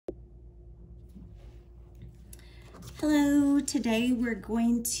Hello, today we're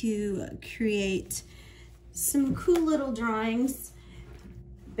going to create some cool little drawings.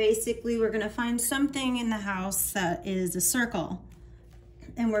 Basically, we're going to find something in the house that is a circle,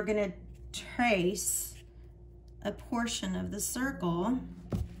 and we're going to trace a portion of the circle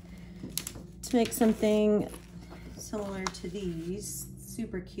to make something similar to these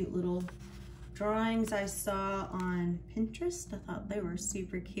super cute little drawings I saw on Pinterest. I thought they were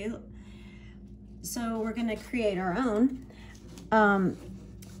super cute. So we're gonna create our own.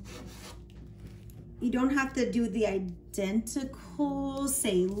 You don't have to do the identical,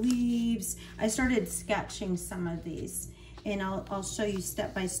 say, leaves. I started sketching some of these, and I'll show you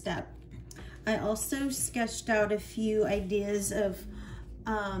step by step. I also sketched out a few ideas of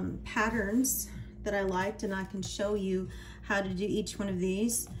patterns that I liked, and I can show you how to do each one of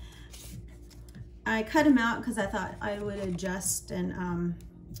these. I cut them out because I thought I would adjust and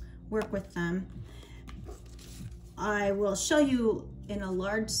work with them. I will show you in a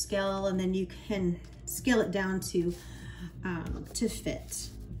large scale, and then you can scale it down to fit.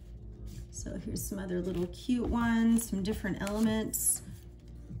 So here's some other little cute ones, some different elements.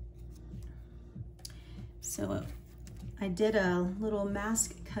 So I did a little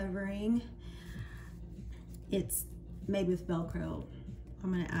mask covering. It's made with Velcro.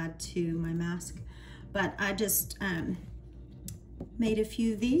 I'm gonna add to my mask, but I just made a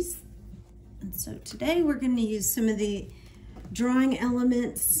few of these. And so today we're going to use some of the drawing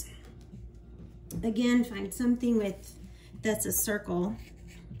elements. Again, find something that's a circle.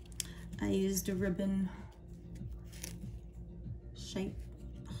 I used a ribbon shape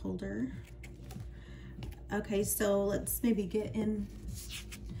holder. Okay, so let's get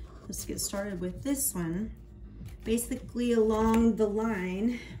started with this one. Basically, along the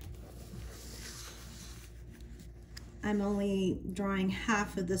line, I'm only drawing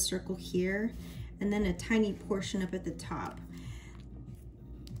half of the circle here, and then a tiny portion up at the top.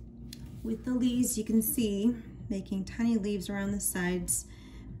 With the leaves, you can see making tiny leaves around the sides,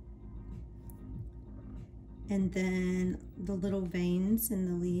 and then the little veins in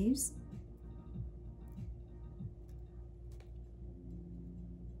the leaves.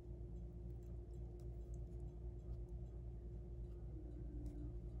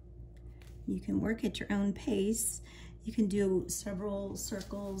 You can work at your own pace. You can do several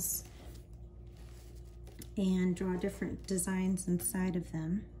circles and draw different designs inside of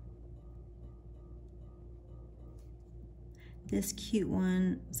them. This cute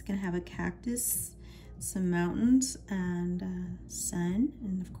one is going to have a cactus, some mountains, and sun,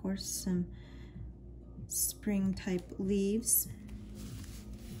 and of course some spring type leaves.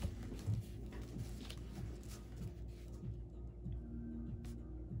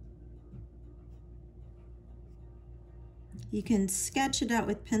 You can sketch it out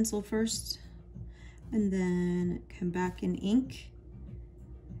with pencil first and then come back in ink.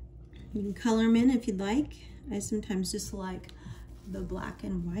 You can color them in if you'd like. I sometimes just like the black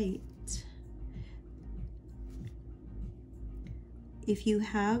and white. If you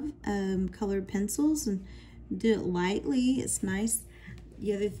have colored pencils, and do it lightly, it's nice.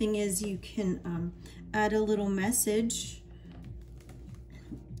 The other thing is you can add a little message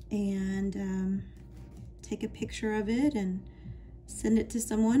and take a picture of it and send it to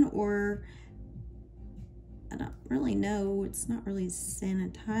someone, or I don't really know, it's not really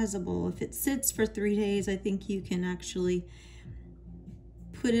sanitizable. If it sits for 3 days, I think you can actually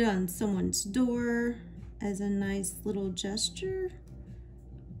put it on someone's door as a nice little gesture.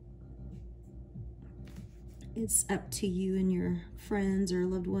 It's up to you and your friends or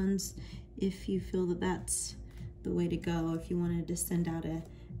loved ones if you feel that that's the way to go, if you wanted to send out a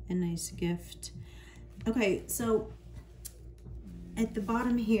nice gift. Okay, so at the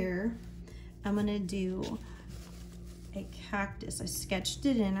bottom here, I'm gonna do a cactus. I sketched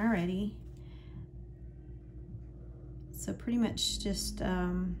it in already. So pretty much just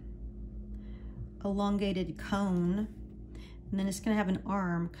elongated cone. And then it's gonna have an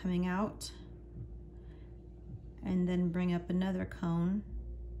arm coming out, and then bring up another cone,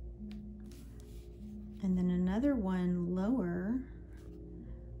 and then another one lower.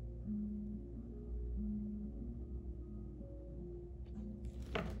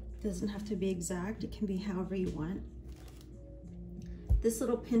 Doesn't have to be exact, it can be however you want. This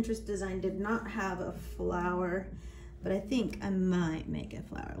little Pinterest design did not have a flower, but I think I might make a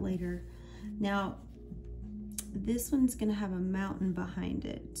flower later. Now, this one's gonna have a mountain behind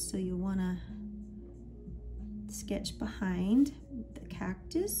it, so you'll wanna sketch behind the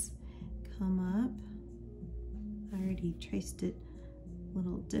cactus, come up. I already traced it a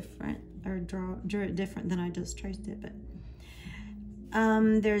little different, or drew it different than I just traced it, but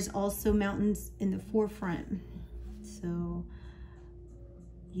there's also mountains in the forefront. So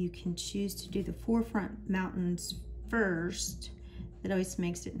you can choose to do the forefront mountains first. That always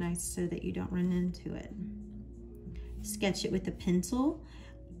makes it nice so that you don't run into it. Sketch it with a pencil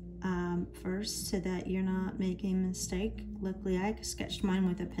first so that you're not making a mistake. Luckily, I sketched mine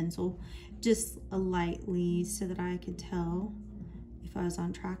with a pencil, just lightly so that I could tell if I was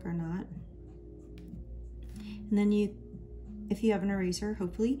on track or not. And then if you have an eraser,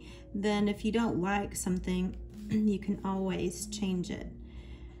 hopefully, then if you don't like something, you can always change it.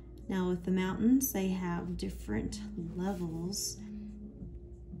 Now with the mountains, they have different levels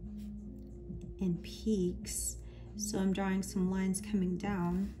and peaks. So I'm drawing some lines coming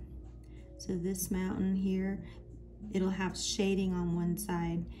down. So this mountain here, it'll have shading on one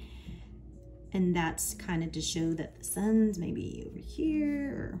side. And that's kind of to show that the sun's maybe over here,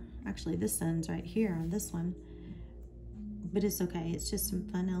 or actually the sun's right here on this one. But it's okay, it's just some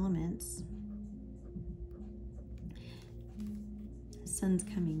fun elements. The sun's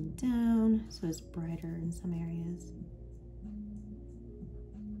coming down, so it's brighter in some areas.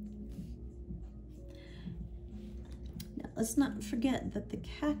 Now, let's not forget that the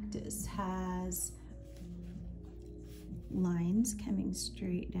cactus has lines coming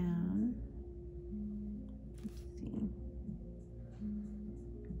straight down. Let's see.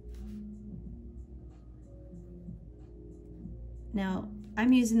 Now,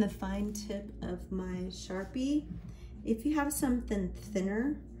 I'm using the fine tip of my Sharpie. If you have something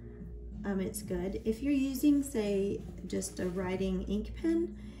thinner, it's good. If you're using, say, just a writing ink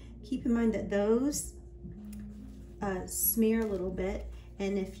pen, keep in mind that those smear a little bit.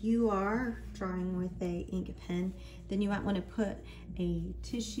 And if you are drawing with a ink pen, then you might want to put a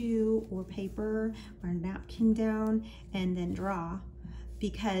tissue or paper or a napkin down and then draw.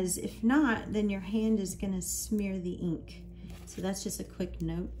 Because if not, then your hand is going to smear the ink. So that's just a quick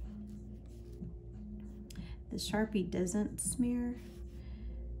note. The Sharpie doesn't smear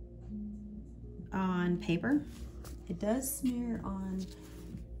on paper. It does smear on,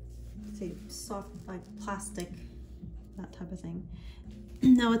 say, soft, like plastic, that type of thing.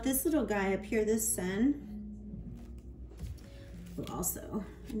 Now with this little guy up here, this sun, also,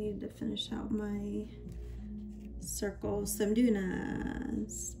 I needed to finish out my circle. So I'm doing a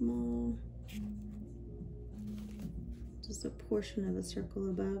small, just a portion of a circle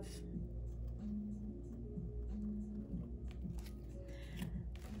above.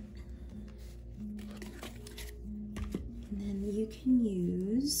 And then you can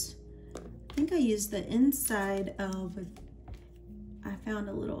use, I think I used the inside of, I found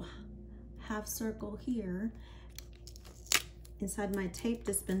a little half circle here inside my tape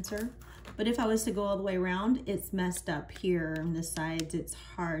dispenser. But if I was to go all the way around, it's messed up here on the sides. It's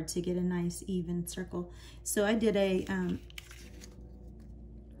hard to get a nice even circle. So I did a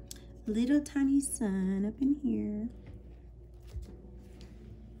little tiny sun up in here.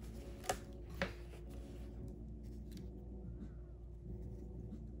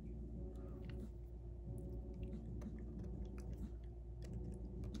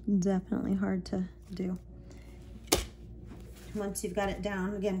 Definitely hard to do. Once you've got it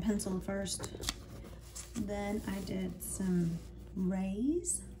down, again, pencil first. Then I did some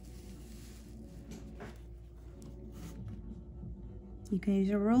rays. You can use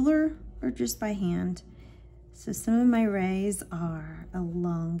a ruler or just by hand. So some of my rays are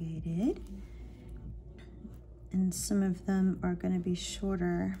elongated and some of them are going to be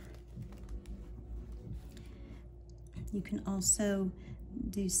shorter. You can also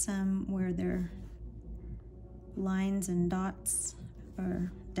do some where they're lines and dots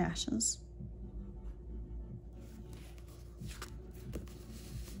or dashes.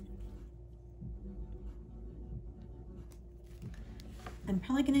 I'm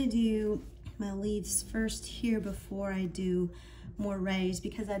probably going to do my leaves first here before I do more rays,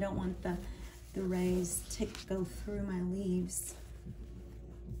 because I don't want the rays to go through my leaves.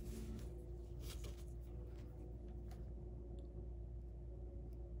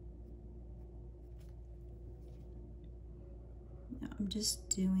 I'm just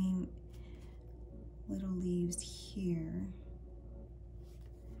doing little leaves here.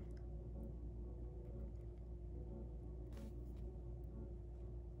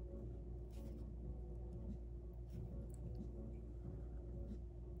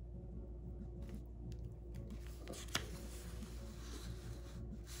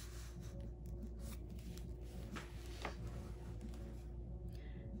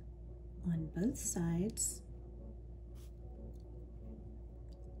 On both sides.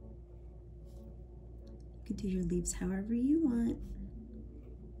 You can do your leaves however you want.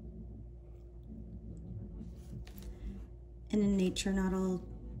 And in nature, not all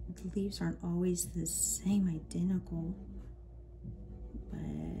The leaves aren't always the same, identical,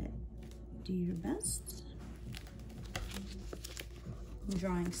 but do your best. I'm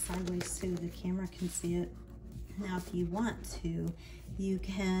drawing sideways so the camera can see it. Now, if you want to, you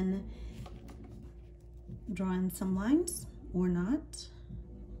can draw in some lines or not.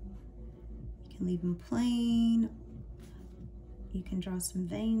 You can leave them plain. You can draw some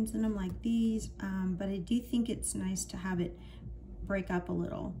veins in them like these, but I do think it's nice to have it break up a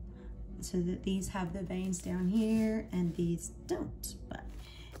little so that these have the veins down here and these don't, but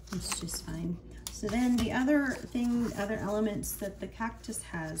it's just fine. So then the other thing, other elements that the cactus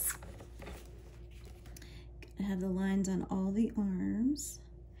has, I have the lines on all the arms,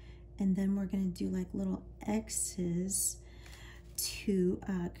 and then we're gonna do like little X's to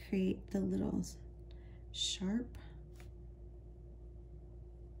create the little sharp,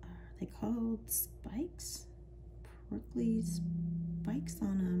 are they called spikes? Prickly spikes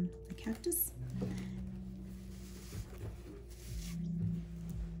on the cactus.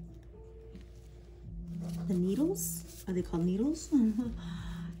 The needles, are they called needles?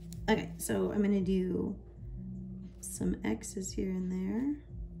 Okay, so I'm gonna do some X's here and there.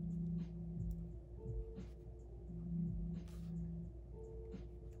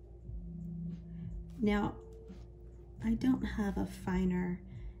 Now, I don't have a finer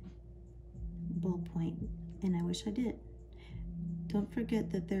ballpoint, and I wish I did. Don't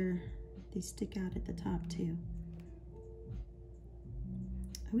forget that they stick out at the top too.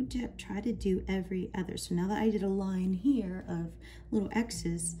 I would try to do every other. So now that I did a line here of little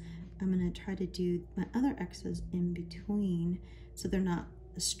X's, I'm gonna try to do my other X's in between so they're not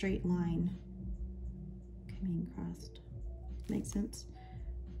a straight line coming across. Make sense?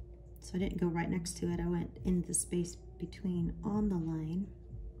 So I didn't go right next to it. I went in the space between on the line.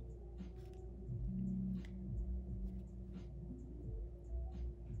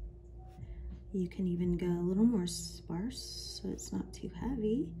 You can even go a little more sparse so it's not too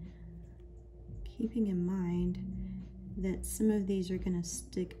heavy, keeping in mind that some of these are going to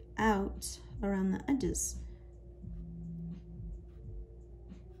stick out around the edges.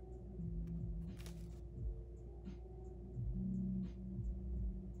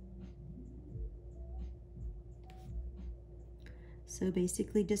 So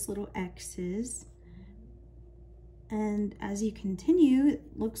basically just little X's. And as you continue, it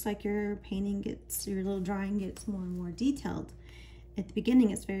looks like your painting gets, your little drawing gets more and more detailed. At the beginning,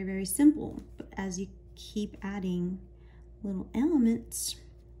 it's very, very simple, but as you keep adding little elements,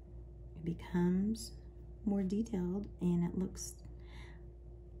 it becomes more detailed and it looks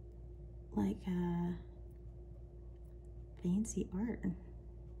like fancy art. It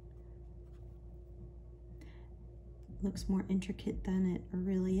looks more intricate than it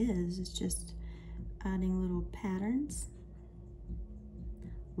really is. It's just adding little patterns,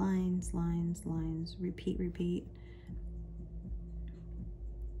 lines, lines, lines, repeat, repeat.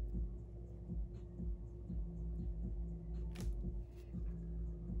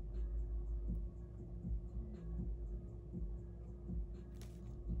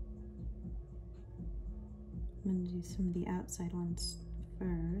 I'm going to do some of the outside ones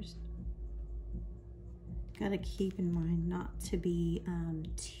first. Got to keep in mind not to be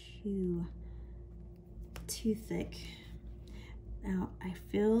too thick. Now I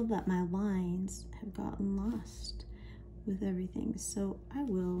feel that my lines have gotten lost with everything, so I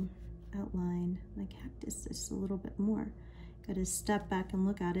will outline my cactus just a little bit more. Got to step back and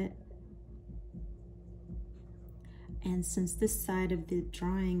look at it. And since this side of the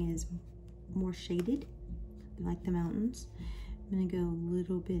drawing is more shaded, like the mountains, I'm gonna go a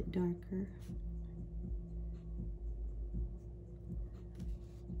little bit darker.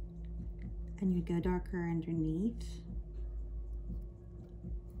 And you go darker underneath.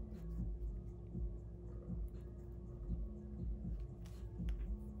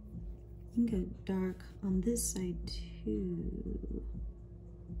 You can go dark on this side too.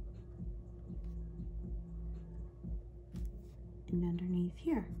 And underneath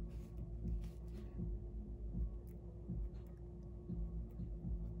here.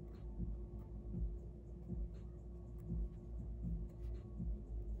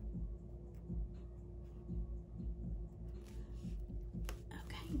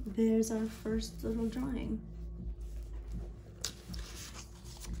 There's our first little drawing.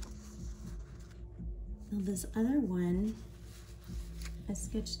 Now this other one I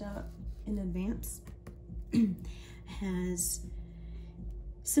sketched out in advance has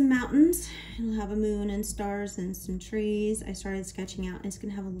some mountains. It'll have a moon and stars and some trees. I started sketching out, and it's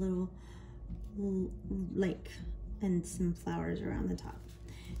gonna have a little lake and some flowers around the top.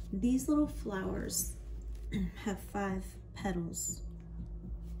 These little flowers have 5 petals.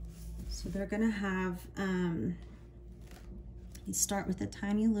 So they're gonna have, you start with a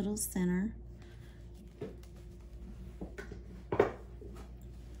tiny little center.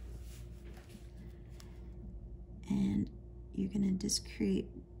 And you're gonna just create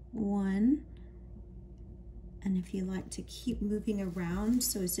one. And if you like to keep moving around,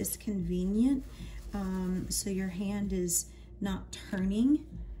 so it's just convenient, so your hand is not turning.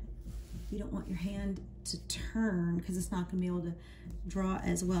 You don't want your hand to turn because it's not gonna be able to draw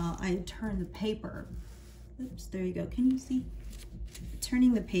as well. I turn the paper. Oops, there you go. Can you see?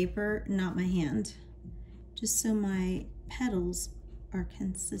 Turning the paper, not my hand, just so my petals are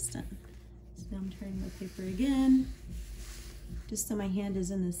consistent. So now I'm turning the paper again, just so my hand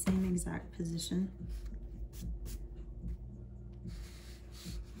is in the same exact position.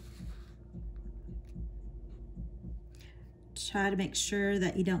 Try to make sure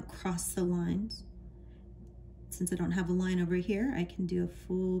that you don't cross the lines. Since I don't have a line over here, I can do a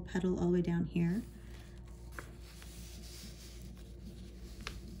full petal all the way down here.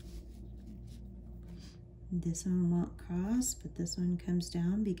 This one won't cross, but this one comes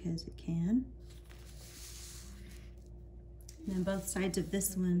down because it can. And then both sides of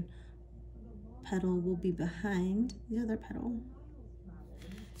this one petal will be behind the other petal.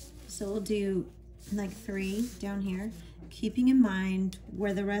 So we'll do like 3 down here, keeping in mind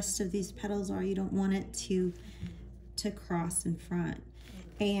where the rest of these petals are. You don't want it to cross in front.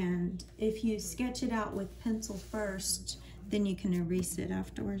 And if you sketch it out with pencil first, then you can erase it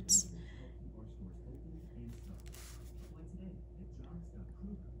afterwards.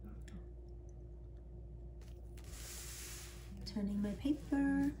 Turning my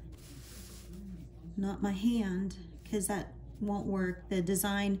paper, not my hand, because that won't work. The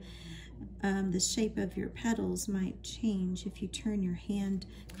design, the shape of your petals might change if you turn your hand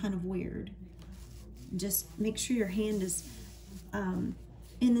kind of weird. Just make sure your hand is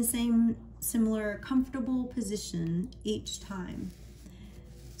in the same similar comfortable position each time.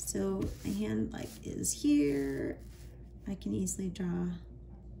 So my hand like is here. I can easily draw.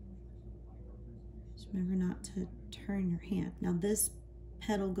 Just remember not to turn your hand. Now this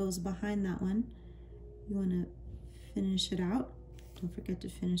petal goes behind that one. You want to finish it out. Don't forget to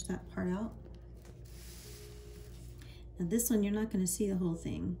finish that part out. Now this one, you're not going to see the whole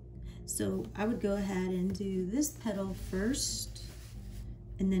thing. So I would go ahead and do this petal first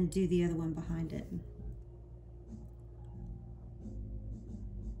and then do the other one behind it.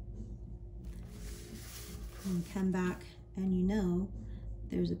 And come back and you know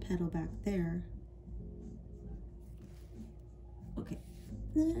there's a petal back there. Okay,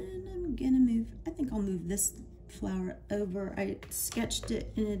 then I'm gonna move, I think I'll move this flower over. I sketched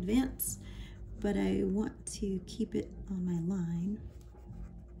it in advance, but I want to keep it on my line.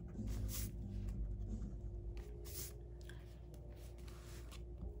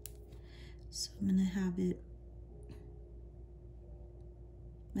 So I'm gonna have it,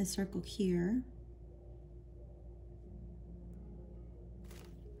 my circle here.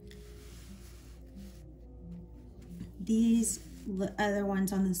 These other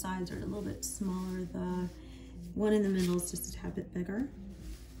ones on the sides are a little bit smaller. The one in the middle is just a tad bit bigger.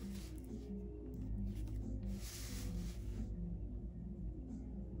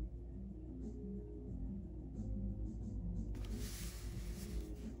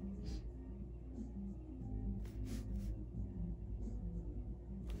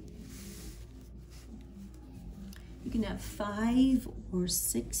 You can have 5 or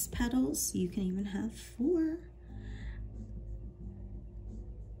 6 petals. You can even have 4.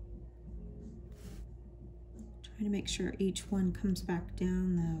 Try to make sure each one comes back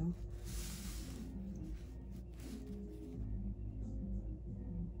down though.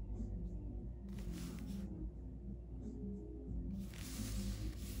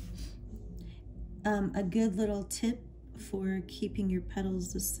 A good little tip for keeping your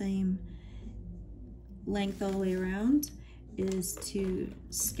petals the same length all the way around is to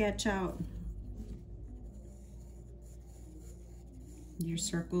sketch out your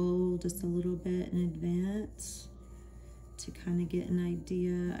circle just a little bit in advance to kind of get an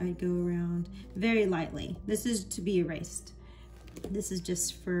idea. I go around very lightly. This is to be erased. This is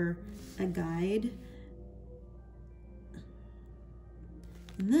just for a guide.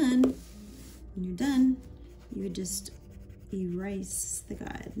 And then when you're done, you would just erase the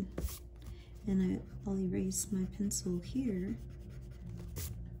guide. And I'll erase my pencil here.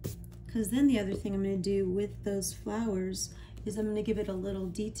 Because then the other thing I'm going to do with those flowers is I'm going to give it a little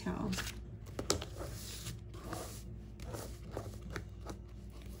detail.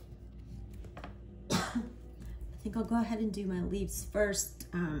 I think I'll go ahead and do my leaves first.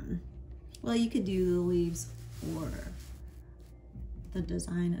 Well, you could do the leaves or the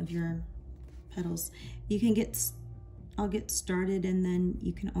design of your petals. You can I'll get started and then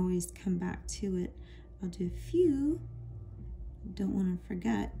you can always come back to it. I'll do a few, don't want to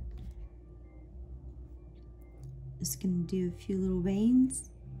forget. Just gonna do a few little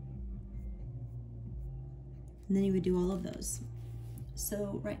veins. And then you would do all of those.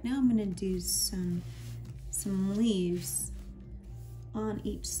 So right now I'm gonna do some leaves on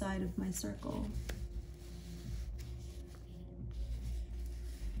each side of my circle.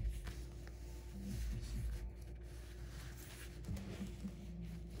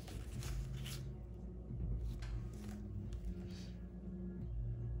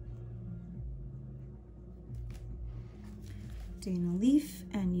 Doing a leaf,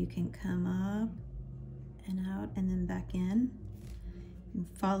 and you can come up and out and then back in. And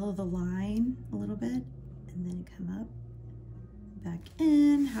follow the line a little bit and then come up, back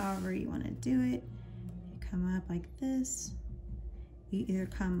in, however you want to do it. You come up like this. You either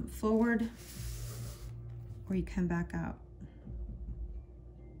come forward or you come back out.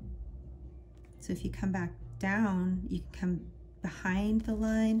 So if you come back down, you can come behind the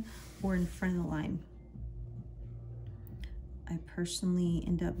line or in front of the line. I personally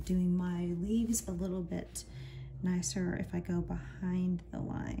end up doing my leaves a little bit nicer if I go behind the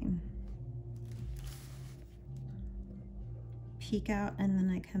line. Peek out and then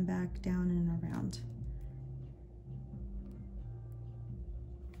I come back down and around.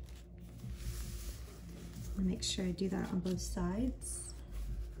 Make sure I do that on both sides.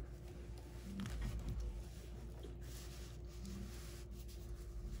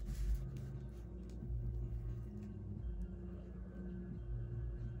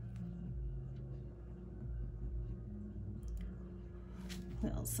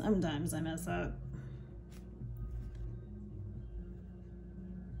 Well, sometimes I mess up.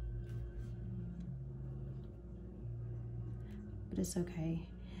 But it's okay.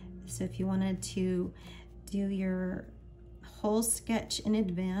 So if you wanted to do your whole sketch in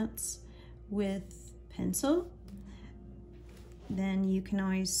advance with pencil, then you can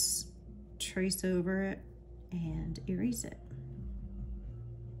always trace over it and erase it.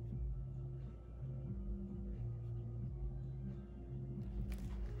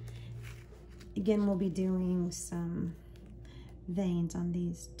 Again, we'll be doing some veins on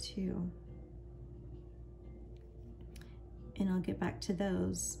these too. And I'll get back to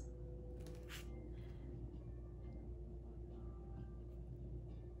those.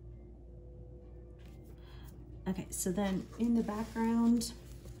 Okay, so then in the background,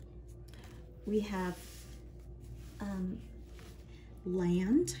 we have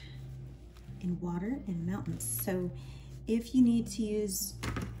land and water and mountains. So if you need to use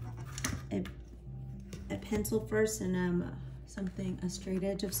a pencil first and a straight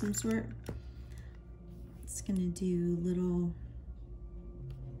edge of some sort, it's gonna do a little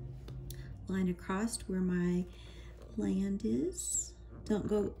line across where my land is. Don't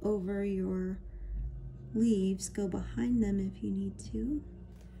go over your leaves, go behind them if you need to.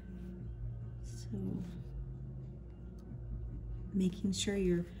 So making sure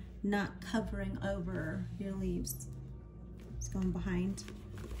you're not covering over your leaves. It's going behind.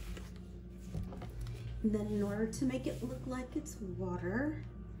 And then in order to make it look like it's water,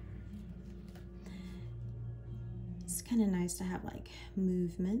 it's kind of nice to have like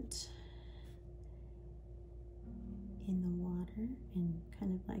movement in the water and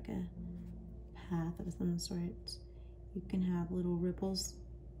kind of like a path of some sort. You can have little ripples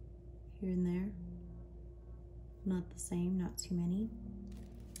here and there. Not the same, not too many.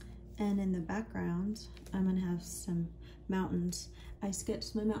 And in the background, I'm gonna have some mountains. I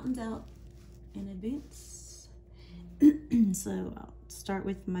sketched my mountains out in advance. So I'll start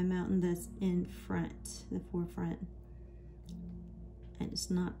with my mountain that's in front, the forefront. And it's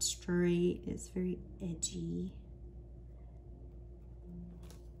not straight, it's very edgy.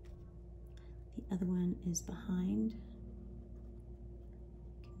 The other one is behind.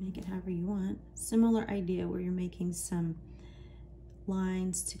 You can make it however you want. Similar idea where you're making some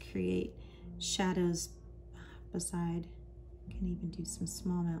lines to create shadows beside. You can even do some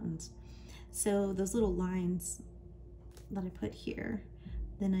small mountains. So those little lines that I put here,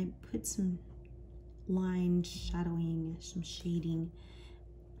 then I put some line shadowing, some shading.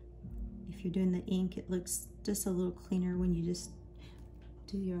 If you're doing the ink, it looks just a little cleaner when you just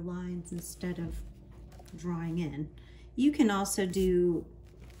do your lines instead of drawing in. You can also do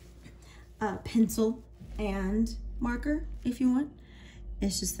pencil and marker if you want.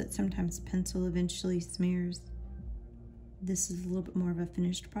 It's just that sometimes pencil eventually smears. This is a little bit more of a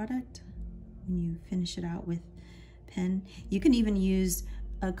finished product when you finish it out with pen. You can even use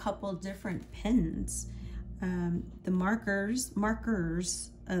a couple different pens. The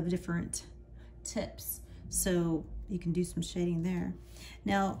markers of different tips. So you can do some shading there.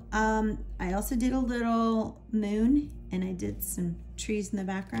 Now, I also did a little moon and I did some trees in the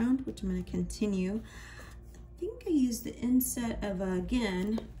background, which I'm gonna continue. I think I used the inset of,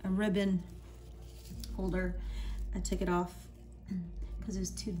 again, a ribbon holder. I took it off because it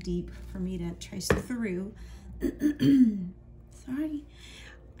was too deep for me to trace through. Sorry.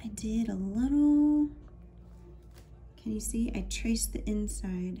 I did a little, can you see? I traced the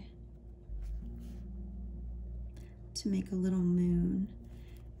inside to make a little moon.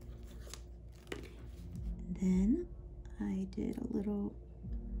 And then I did a little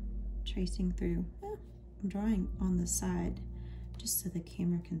tracing through. I'm drawing on the side just so the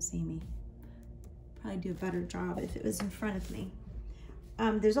camera can see me. Probably do a better job if it was in front of me.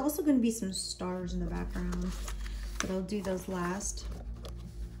 There's also going to be some stars in the background, but I'll do those last.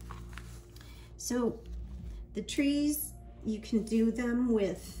 So the trees, you can do them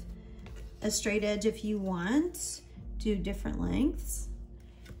with a straight edge if you want, do different lengths.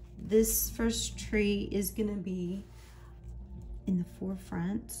 This first tree is gonna be in the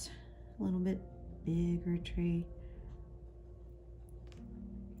forefront, a little bit bigger tree.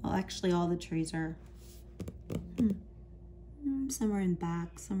 Well, actually all the trees are, some are in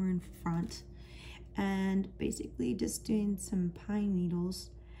back, some are in front. And basically just doing some pine needles.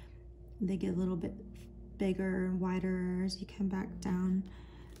 They get a little bit bigger and wider as you come back down.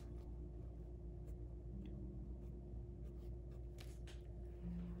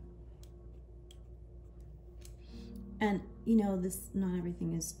 And you know, not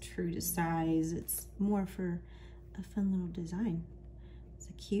everything is true to size. It's more for a fun little design. It's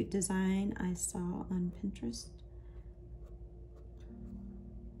a cute design I saw on Pinterest.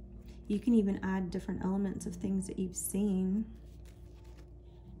 You can even add different elements of things that you've seen.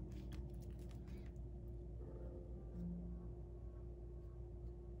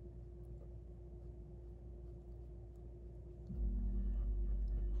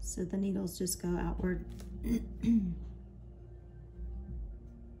 So the needles just go outward.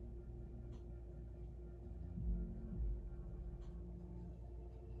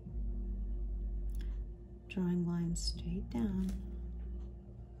 Drawing lines straight down.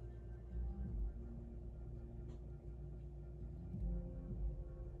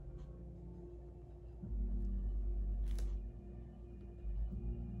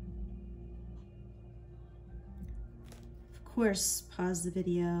 Of course, pause the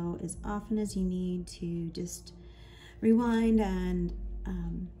video as often as you need to just rewind and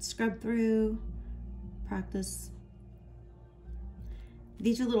scrub through, practice.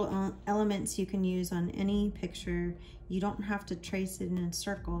 These are little elements you can use on any picture. You don't have to trace it in a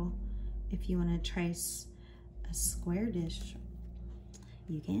circle. If you want to trace a square dish,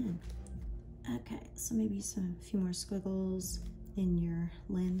 you can. Okay, so maybe a few more squiggles in your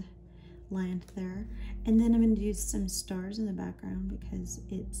land there. And then I'm going to do some stars in the background because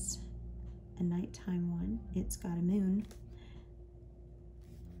it's a nighttime one. It's got a moon.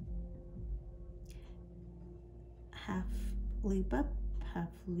 Half loop up, half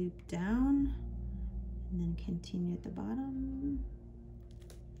loop down, and then continue at the bottom.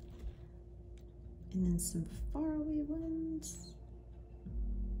 And then some faraway ones.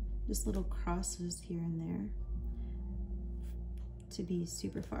 Just little crosses here and there to be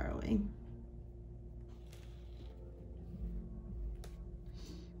super far away.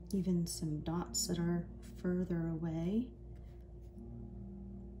 Even some dots that are further away.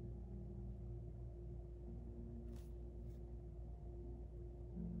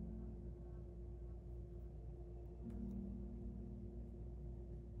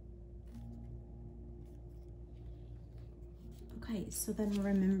 Okay, so then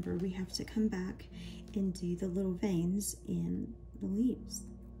remember we have to come back and do the little veins in the leaves,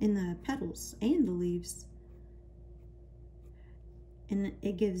 in the petals and the leaves. And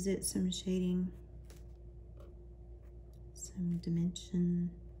it gives it some shading, some dimension.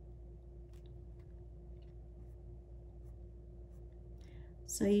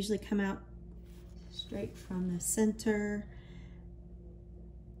 So I usually come out straight from the center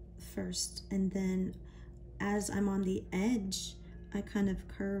first, and then as I'm on the edge, I kind of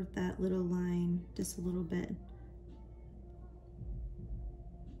curve that little line just a little bit.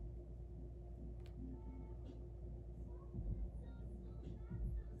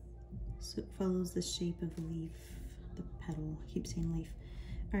 So it follows the shape of the leaf, the petal. I keep saying leaf.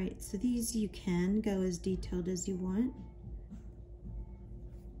 All right, so these you can go as detailed as you want.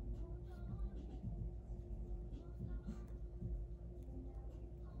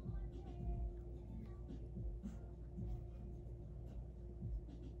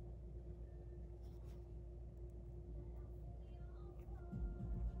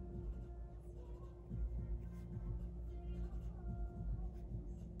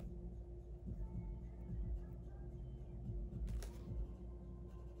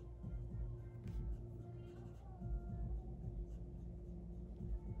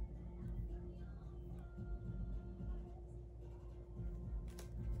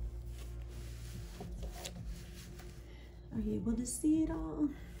 Are you able to see it all?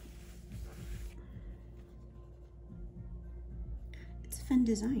 It's a fun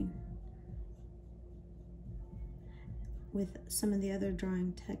design. With some of the other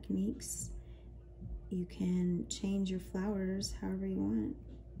drawing techniques, you can change your flowers however you want.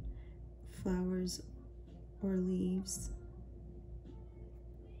 Flowers or leaves.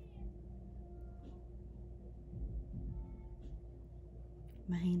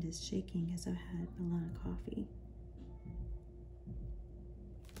 My hand is shaking as I've had a lot of coffee.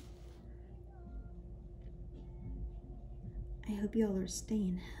 I hope y'all are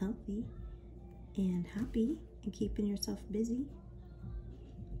staying healthy and happy and keeping yourself busy.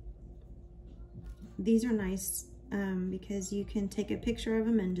 These are nice because you can take a picture of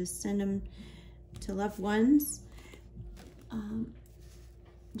them and just send them to loved ones,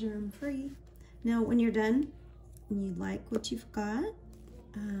 germ-free. Now, when you're done and you like what you've got,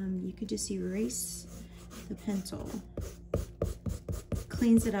 you could just erase the pencil.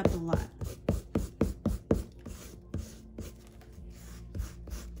 Cleans it up a lot.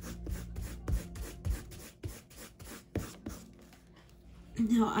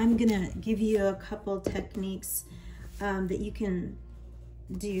 Now I'm gonna give you a couple techniques that you can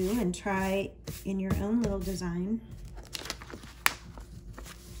do and try in your own little design.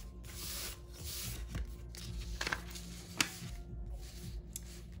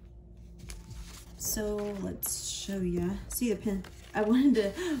 So let's show you. See the pen? I wanted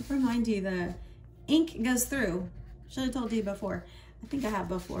to remind you the ink goes through. Should have told you before. I think I have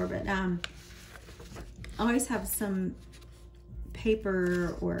before, but always have some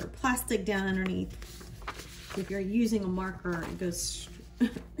paper or plastic down underneath. If you're using a marker, it goes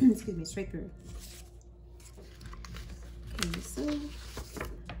excuse me, straight through. Okay, so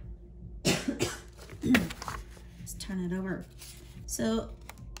let's turn it over. So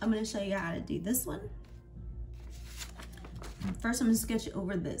I'm going to show you how to do this one. First, I'm going to sketch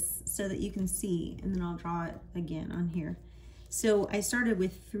over this so that you can see, and then I'll draw it again on here. So I started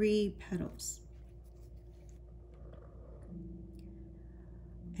with 3 petals.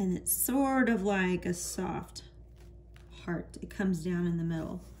 And it's sort of like a soft heart. It comes down in the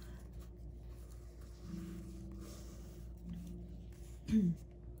middle.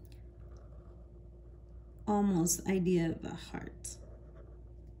 Almost idea of a heart.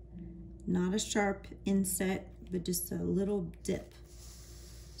 Not a sharp inset, but just a little dip.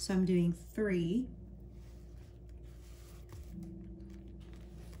 So I'm doing 3.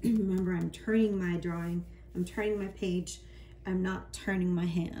 Remember, I'm turning my drawing. I'm turning my page. I'm not turning my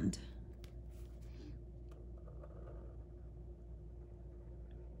hand.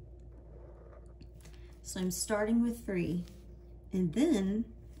 So I'm starting with 3, and then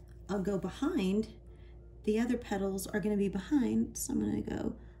I'll go behind. The other petals are going to be behind, so I'm going to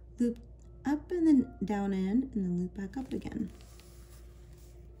go loop up and then down in, and then loop back up again.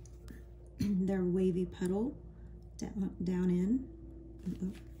 They're wavy petal, down in, and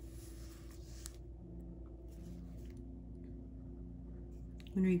up.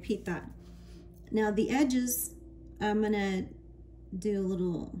 I'm going to repeat that. Now the edges, I'm going to do a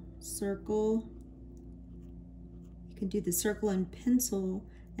little circle. You can do the circle in pencil,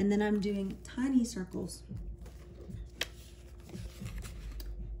 and then I'm doing tiny circles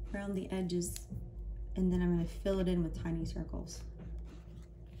around the edges, and then I'm going to fill it in with tiny circles.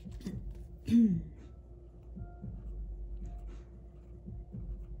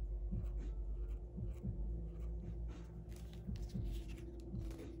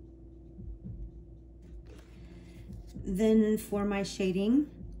 Then for my shading,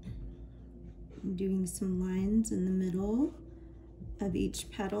 I'm doing some lines in the middle of each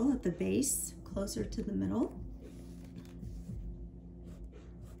petal at the base, closer to the middle.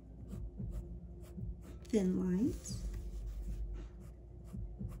 Thin lines.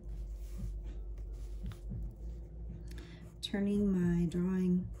 Turning my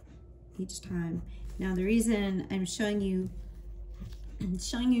drawing each time. Now the reason I'm showing you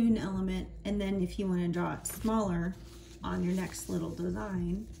an element, and then if you want to draw it smaller on your next little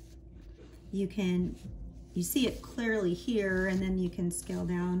design, you see it clearly here, and then you can scale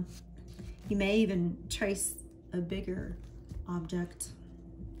down. You may even trace a bigger object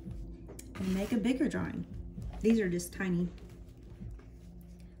and make a bigger drawing. These are just tiny.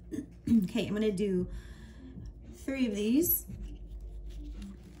 Okay, I'm gonna do 3 of these.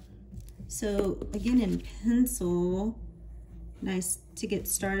 So again, in pencil, nice to get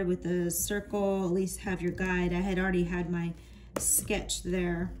started with a circle, at least have your guide. I had already had my sketch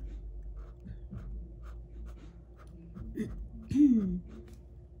there.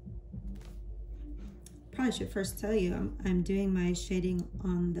 Probably should first tell you I'm doing my shading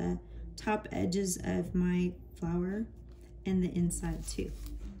on the top edges of my flower, and the inside too.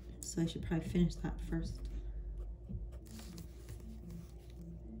 So I should probably finish that first.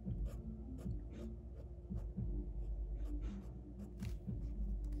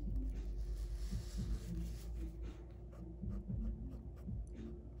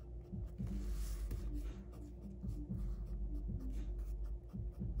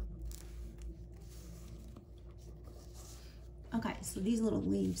 Okay, so these little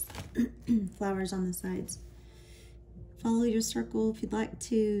leaves, flowers on the sides. Follow your circle. If you'd like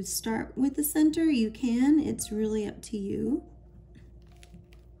to start with the center, you can. It's really up to you.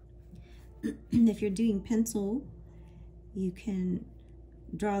 If you're doing pencil, you can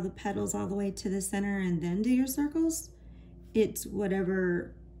draw the petals all the way to the center and then do your circles. It's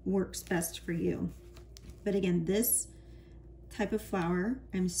whatever works best for you. But again, this type of flower,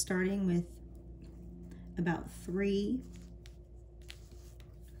 I'm starting with about 3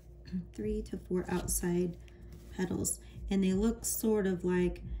 to 4 outside petals, and they look sort of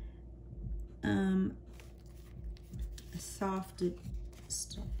like a soft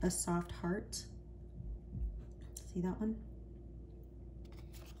heart. See that one?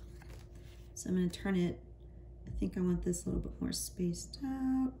 So I'm going to turn it. I think I want this a little bit more spaced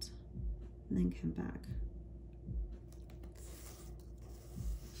out, and then come back.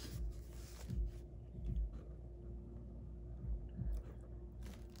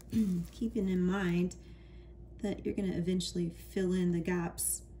 Keeping in mind that you're going to eventually fill in the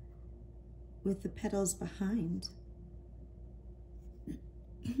gaps with the petals behind.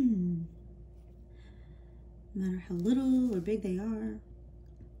 No matter how little or big they are.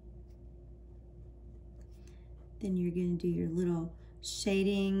 Then you're going to do your little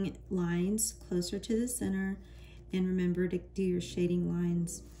shading lines closer to the center, and remember to do your shading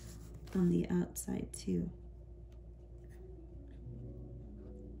lines on the outside too.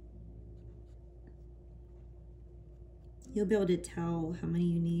 You'll be able to tell how many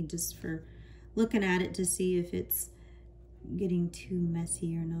you need just for looking at it to see if it's getting too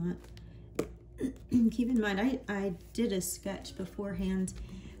messy or not. Keep in mind, I did a sketch beforehand,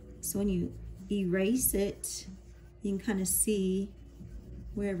 so when you erase it, you can kind of see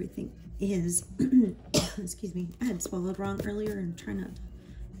where everything is. Excuse me, I had swallowed wrong earlier and trying not to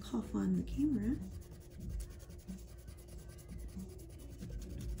cough on the camera.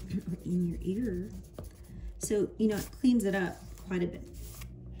 Or in your ear. So, you know, it cleans it up quite a bit.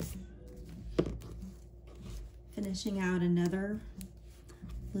 Finishing out another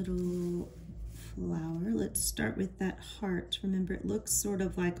little flower. Let's start with that heart. Remember, it looks sort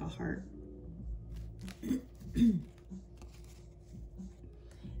of like a heart.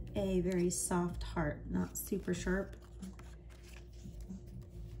 A very soft heart, not super sharp.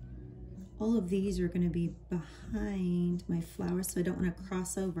 All of these are going to be behind my flower, so I don't want to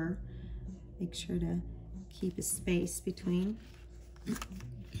cross over. Make sure to keep a space between.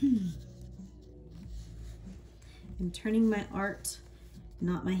 I'm turning my art,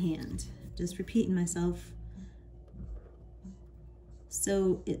 not my hand. Just repeating myself.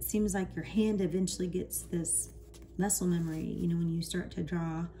 So it seems like your hand eventually gets this muscle memory. You know, when you start to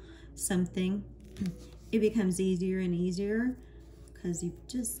draw something, it becomes easier and easier because you've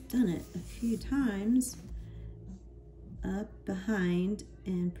just done it a few times. Up, behind,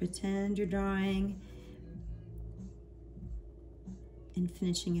 and pretend you're drawing and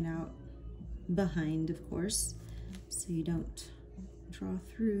finishing it out behind, of course, so you don't draw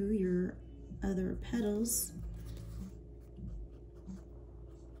through your other petals.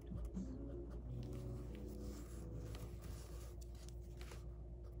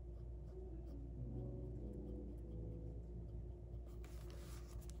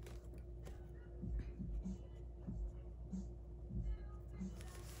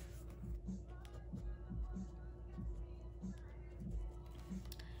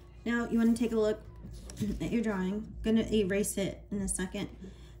 Now you want to take a look at your drawing. I'm going to erase it in a second.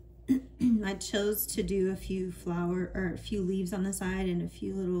 I chose to do a few leaves on the side and a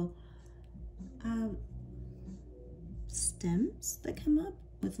few little stems that come up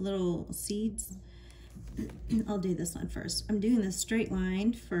with little seeds. I'll do this one first. I'm doing the straight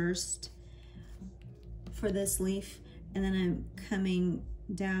line first for this leaf, and then I'm coming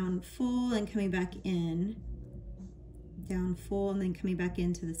down full and coming back in. Down full and then coming back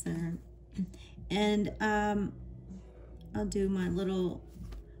into the center. And I'll do my little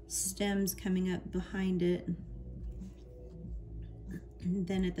stems coming up behind it. And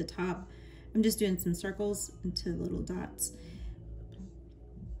then at the top, I'm just doing some circles into little dots.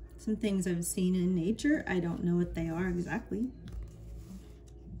 Some things I've seen in nature. I don't know what they are exactly.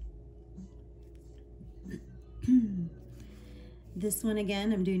 This one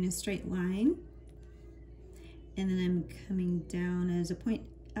again, I'm doing a straight line. and then I'm coming down as a point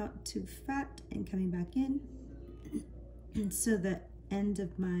out to fat and coming back in. And so the end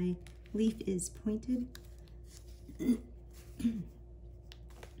of my leaf is pointed. A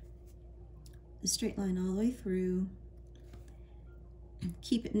straight line all the way through.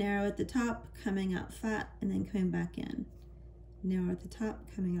 Keep it narrow at the top, coming out fat and then coming back in. Narrow at the top,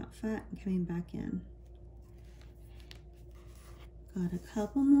 coming out fat and coming back in. Got a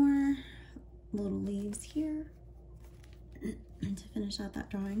couple more little leaves here to finish out that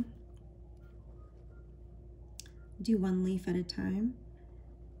drawing. Do one leaf at a time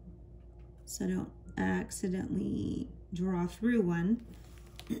so I don't accidentally draw through one.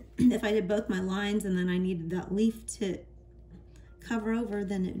 If I did both my lines and then I needed that leaf to cover over,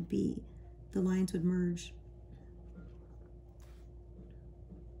 then it would be, the lines would merge.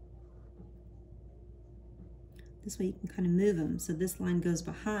 This way you can kind of move them. So this line goes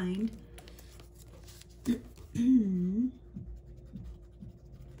behind.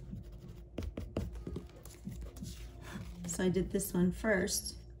 So I did this one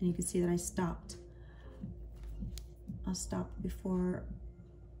first, and you can see that I stopped. I'll stop before,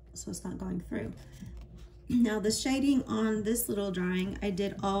 so it's not going through. Now the shading on this little drawing, I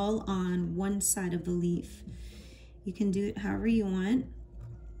did all on one side of the leaf. You can do it however you want.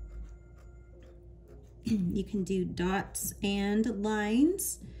 You can do dots and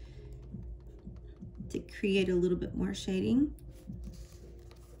lines to create a little bit more shading.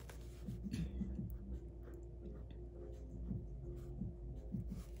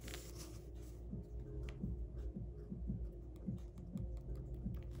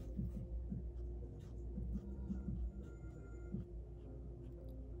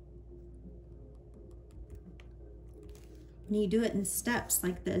 When you do it in steps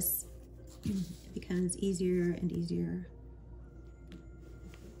like this, it becomes easier and easier.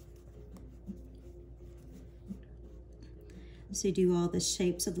 So you do all the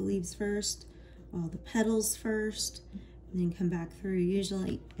shapes of the leaves first, all the petals first, and then come back through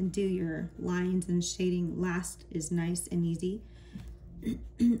usually and do your lines and shading last is nice and easy.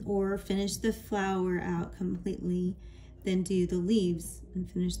 Or finish the flower out completely, then do the leaves and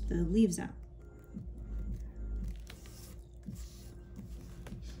finish the leaves out.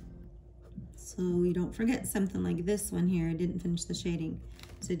 So you don't forget something like this one here, I didn't finish the shading.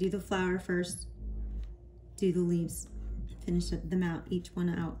 So do the flower first, do the leaves, finish them out, each one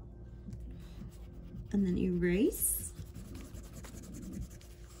out. And then erase.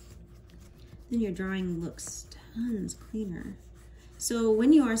 Then your drawing looks tons cleaner. So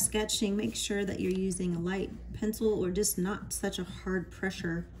when you are sketching, make sure that you're using a light pencil or just not such a hard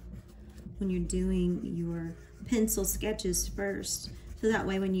pressure when you're doing your pencil sketches first. So that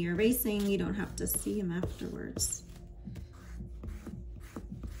way when you're erasing, you don't have to see them afterwards.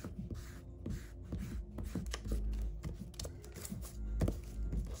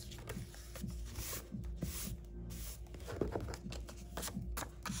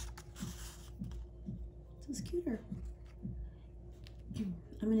 This is cuter.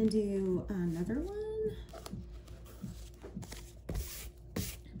 I'm gonna do another one.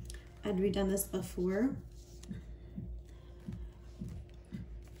 I'd redone this before.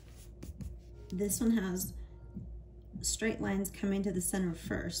 This one has straight lines coming to the center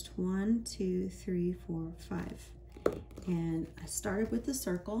first. 1, 2, 3, 4, 5. And I started with the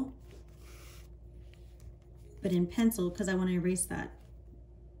circle, but in pencil because I want to erase that.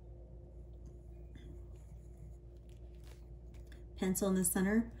 Pencil in the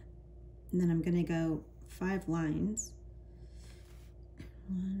center, and then I'm going to go 5 lines.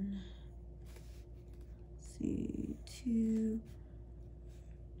 1, 2,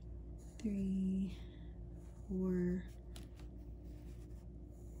 3, 4,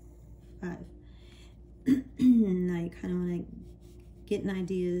 5. Now you kind of want to get an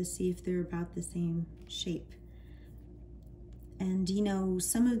idea to see if they're about the same shape. And you know,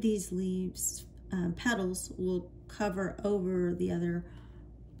 some of these leaves, petals will cover over the other.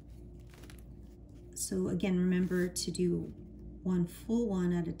 So again, remember to do one full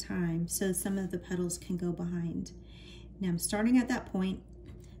one at a time so some of the petals can go behind. Now I'm starting at that point,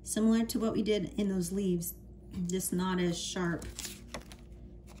 similar to what we did in those leaves, just not as sharp.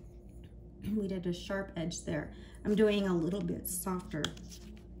 We did a sharp edge there. I'm doing a little bit softer,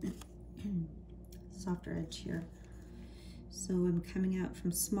 softer edge here. So I'm coming out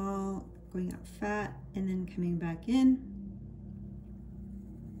from small, going out fat, and then coming back in.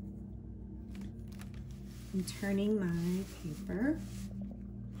 I'm turning my paper.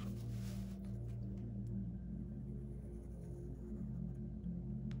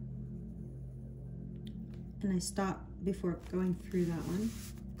 And I stop before going through that one.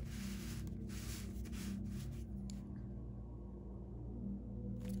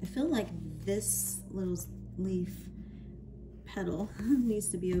 this little leaf petal needs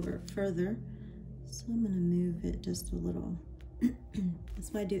to be over further. So I'm gonna move it just a little.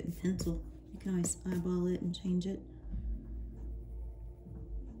 That's why I do it in pencil. You can always eyeball it and change it.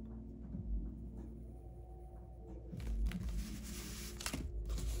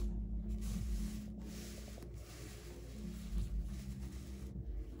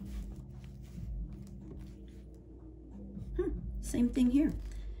 Same thing here.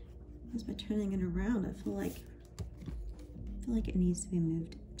 Just by turning it around, I feel like it needs to be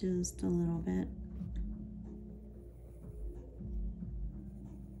moved just a little bit.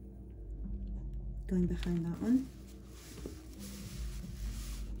 Going behind that one.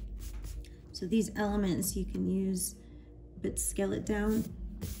 So these elements you can use, but scale it down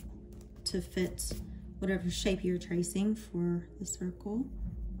to fit whatever shape you're tracing for the circle,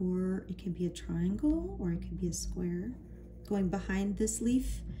 or it could be a triangle, or it could be a square. Going behind this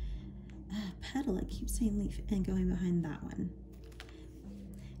leaf petal, I keep saying leaf, and going behind that one.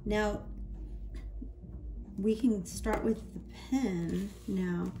 Now we can start with the pen.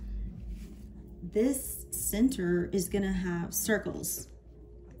 Now this center is gonna have circles.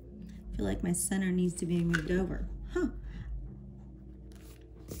 I feel like my center needs to be moved over.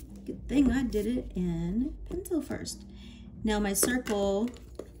 Good thing I did it in pencil first. Now my circle,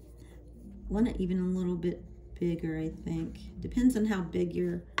 want it even a little bit bigger, I think. Depends on how big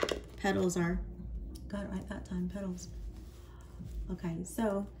your petals are. Got it right that time, petals. Okay,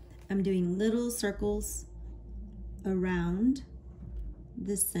 so I'm doing little circles around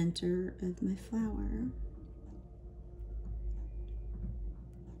the center of my flower.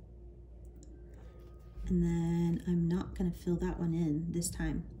 And then I'm not gonna fill that one in this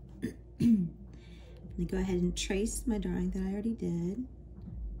time. I'm gonna go ahead and trace my drawing that I already did.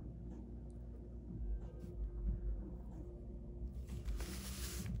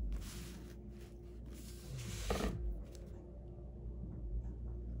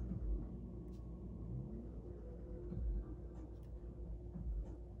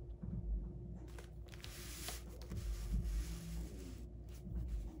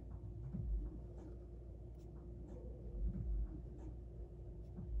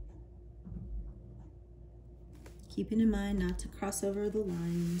 Keeping in mind not to cross over the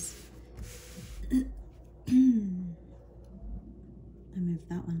lines. I moved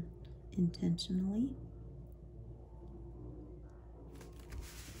that one intentionally.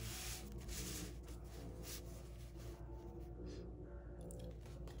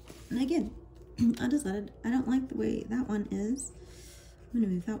 And again, I decided I don't like the way that one is. I'm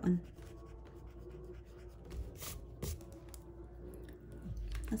gonna move that one.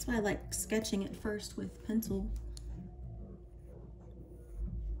 That's why I like sketching it first with pencil.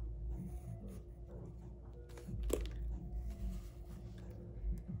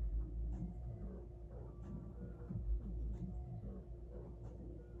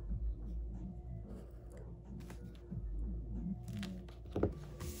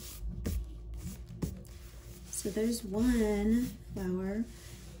 So there's one flower.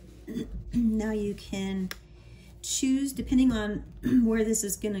 Now you can choose, depending on where this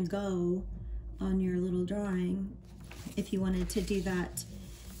is gonna go on your little drawing, if you wanted to do that,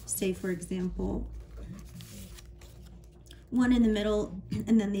 say for example, one in the middle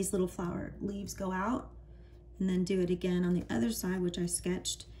and then these little flower leaves go out, and then do it again on the other side, which I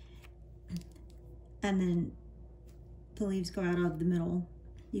sketched, and then the leaves go out of the middle.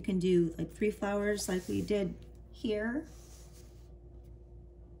 You can do like 3 flowers like we did here.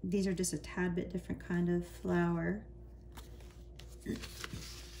 These are just a tad bit different kind of flower.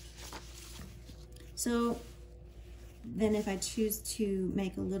 So then if I choose to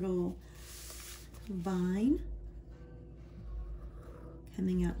make a little vine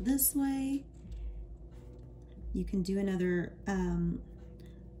coming out this way, you can do another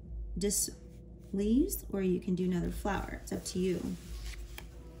just leaves, or you can do another flower. It's up to you.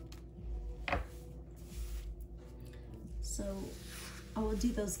 So I will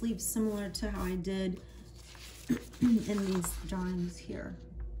do those leaves similar to how I did in these drawings here.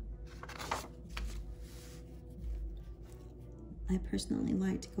 I personally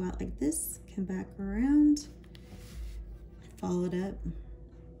like to go out like this, come back around, follow it up,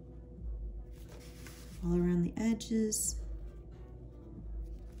 all around the edges.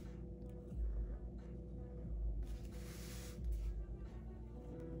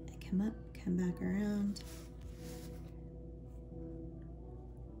 I come up, come back around.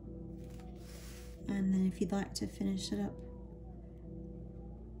 And then if you'd like to finish it up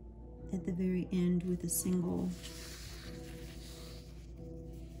at the very end with a single,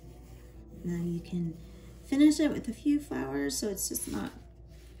 now you can finish it with a few flowers so it's just not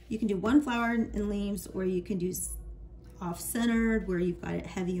You can do one flower and leaves, or you can do off-centered where you've got it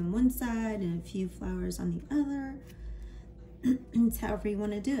heavy on one side and a few flowers on the other. It's however you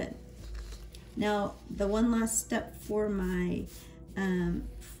want to do it. Now, the one last step for my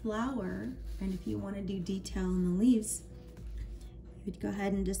flower, and if you want to do detail in the leaves, you would go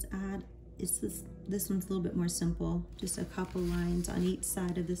ahead and just add, this one's a little bit more simple, just a couple lines on each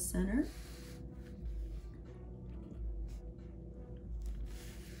side of the center.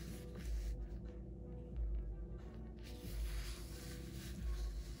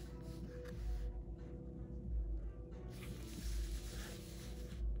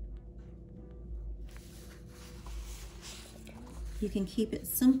 You can keep it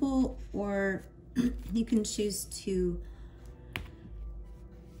simple, or you can choose to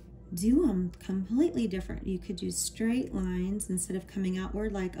do them completely different. You could do straight lines instead of coming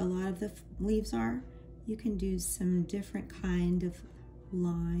outward like a lot of the leaves are. You can do some different kind of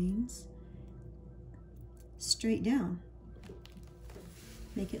lines straight down.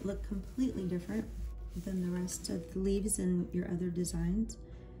 Make it look completely different than the rest of the leaves in your other designs.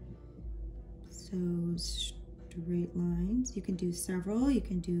 So straight lines. You can do several. You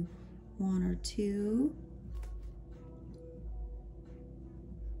can do one or two.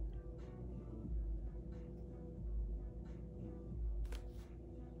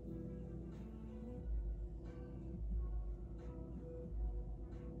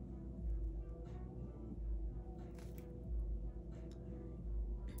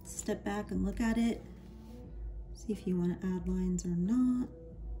 Step back and look at it. See if you want to add lines or not.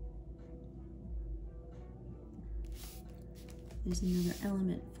 There's another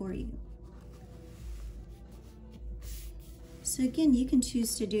element for you. So again, you can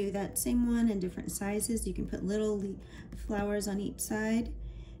choose to do that same one in different sizes. You can put little flowers on each side,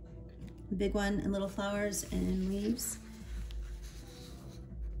 big one and little flowers and leaves.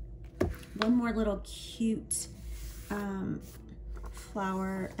 One more little cute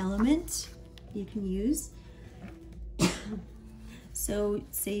flower element you can use. So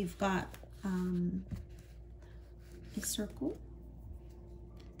say you've got a circle.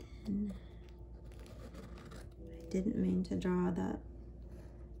 And I didn't mean to draw that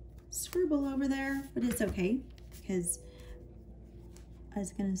scribble over there, but it's okay because I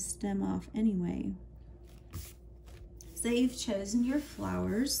was going to stem off anyway. So you've chosen your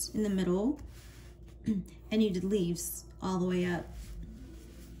flowers in the middle and you did leaves all the way up.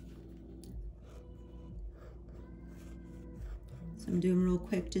 So I'm doing real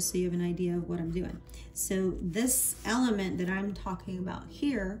quick just so you have an idea of what I'm doing. So this element that I'm talking about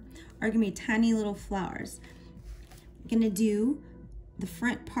here are gonna be tiny little flowers. I'm gonna do the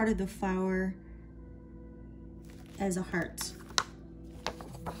front part of the flower as a heart.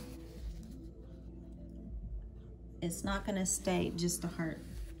 It's not gonna stay just a heart.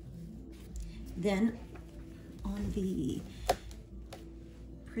 Then on the,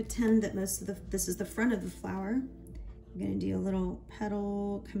 pretend that this is the front of the flower. I'm gonna do a little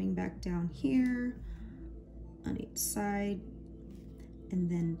petal coming back down here on each side and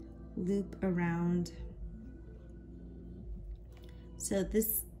then loop around. So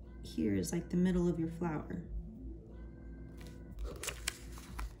this here is like the middle of your flower.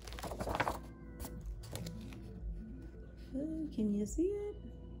 Oh, can you see it?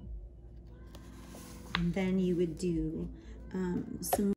 And then you would do some